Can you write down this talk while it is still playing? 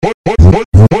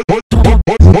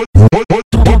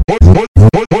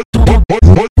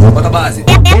Bota a base.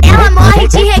 Ela morre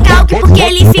de recalque porque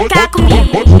ele fica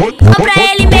comigo. Ou pra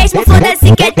ele mesmo,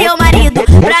 foda-se que é teu marido.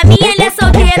 Pra mim ele é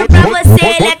solteiro, pra você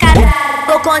ele é casado.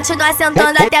 Vou continuar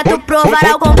sentando até tu provar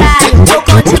ao contrário. Vou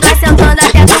continuar sentando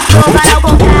até tu provar ao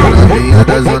contrário. Novinha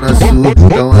da zona sul,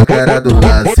 dão a cara do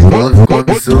lado. Se envolve,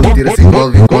 come solteira, se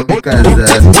envolve, come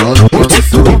casado. Se envolve, come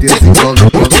solteira, se envolve,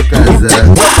 come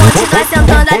casado. Vou continuar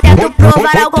sentando até tu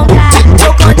provar ao contrário.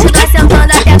 Vou continuar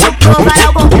sentando até tu provar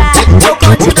ao contrário. Vou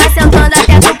continuar sentando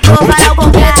até tu provar ao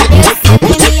contrário. Esse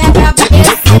tem minha capa,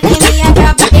 esse tem minha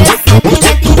capa, esse tem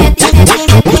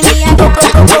minha capa.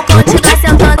 Vou continuar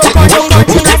sentando, vou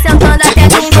continuar sentando até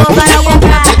tu provar ao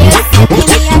contrário. Esse tem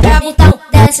minha capa. Então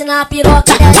desce na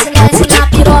piroca, desce na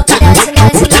piroca, desce na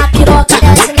piroca, desce na piroca.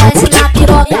 Então desce na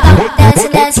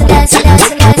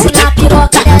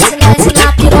piroca, desce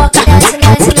na piroca,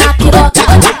 desce na piroca.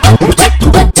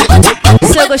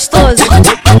 Seu gostoso,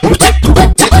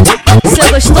 seu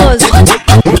gostoso,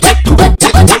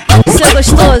 seu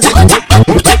gostoso,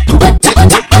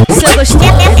 seu gostoso.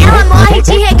 Ela morre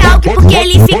de recalque porque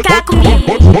ele fica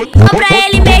comigo. Ou pra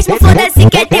ele mesmo, foda-se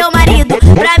que é teu marido.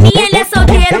 Pra mim ele é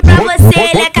solteiro, pra você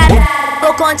ele é casado.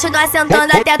 Vou continuar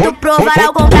sentando até tu provar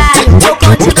ao contrário. Vou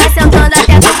continuar sentando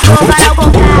até tu provar ao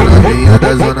contrário. Novinha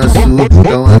da zona sul,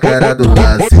 dão a cara do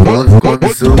lado. Se envolve,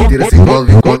 come solteira, se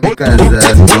envolve, come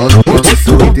casado. Se envolve, come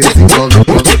solteira, se envolve,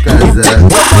 come casado.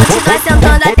 Vou continuar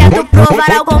sentando até tu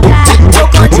provar ao contrário. Vou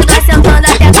continuar sentando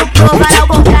até tu provar ao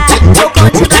contrário. Vou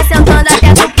continuar sentando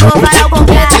até tu provar ao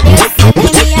contrário. Esse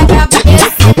tem minha capa,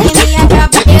 esse tem minha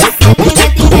capa, esse tem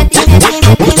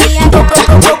minha capa.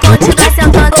 Vou continuar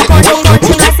sentando, vou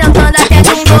continuar sentando até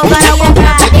tu provar ao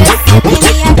contrário. Esse tem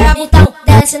minha capa. Então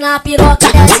desce na piroca.